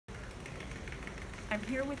I'm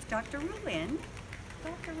here with Dr. Rulin.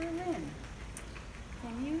 Dr. Rulin,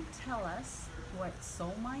 can you tell us what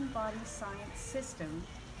soul, mind, body science system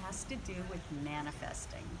has to do with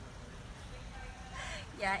manifesting?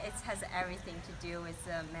 Yeah, it has everything to do with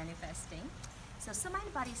manifesting. So, Soul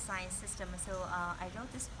Mind Body Science System. I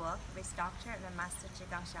wrote this book with Dr. and Master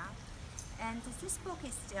Johana, and this book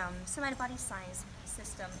is Soul Mind Body Science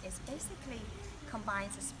System is basically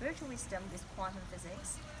combines spiritual wisdom with quantum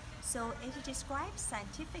physics. So it describes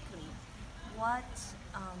scientifically what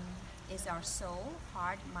is our soul,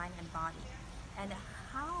 heart, mind, and body, and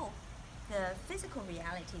how the physical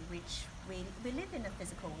reality, which we live in a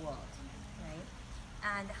physical world, right?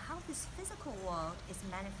 And how this physical world is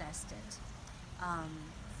manifested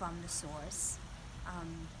from the source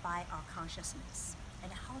by our consciousness,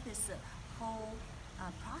 and how this whole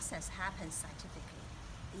process happens scientifically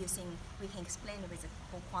we can explain it with the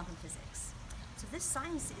whole quantum physics. So this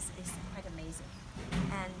science is quite amazing.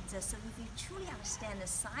 And so if you truly understand the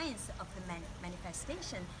science of the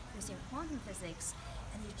manifestation using quantum physics,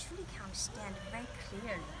 and you truly can understand it very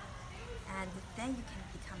clearly, and then you can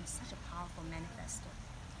become such a powerful manifestor.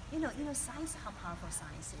 You know, science, how powerful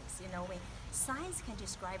science is. You know, when science can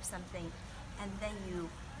describe something, and then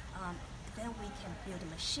then we can build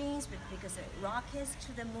machines with bigger rockets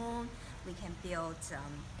to the moon. We can build,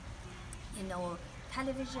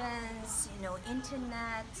 televisions,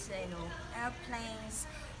 internet, airplanes,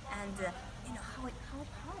 and how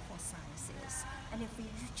powerful science is. And if we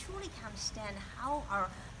truly can understand how our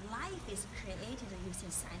life is created using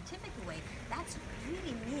scientific way, that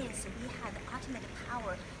really means we have the ultimate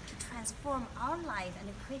power to transform our life and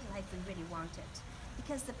create a life we really wanted.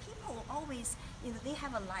 Because the people always, they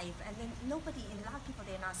have a life, and then a lot of people,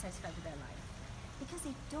 they're not satisfied with their life because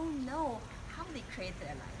they don't know how they create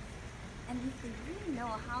their life. And if they really know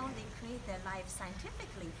how they create their life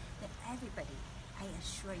scientifically, then everybody, I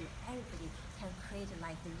assure you, everybody can create a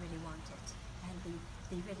life they really wanted and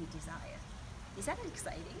they really desire. Is that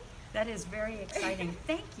exciting? That is very exciting.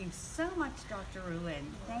 Thank you so much, Dr. Rulin.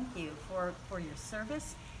 Thank you for your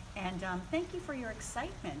service, and thank you for your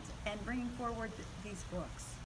excitement and bringing forward these books.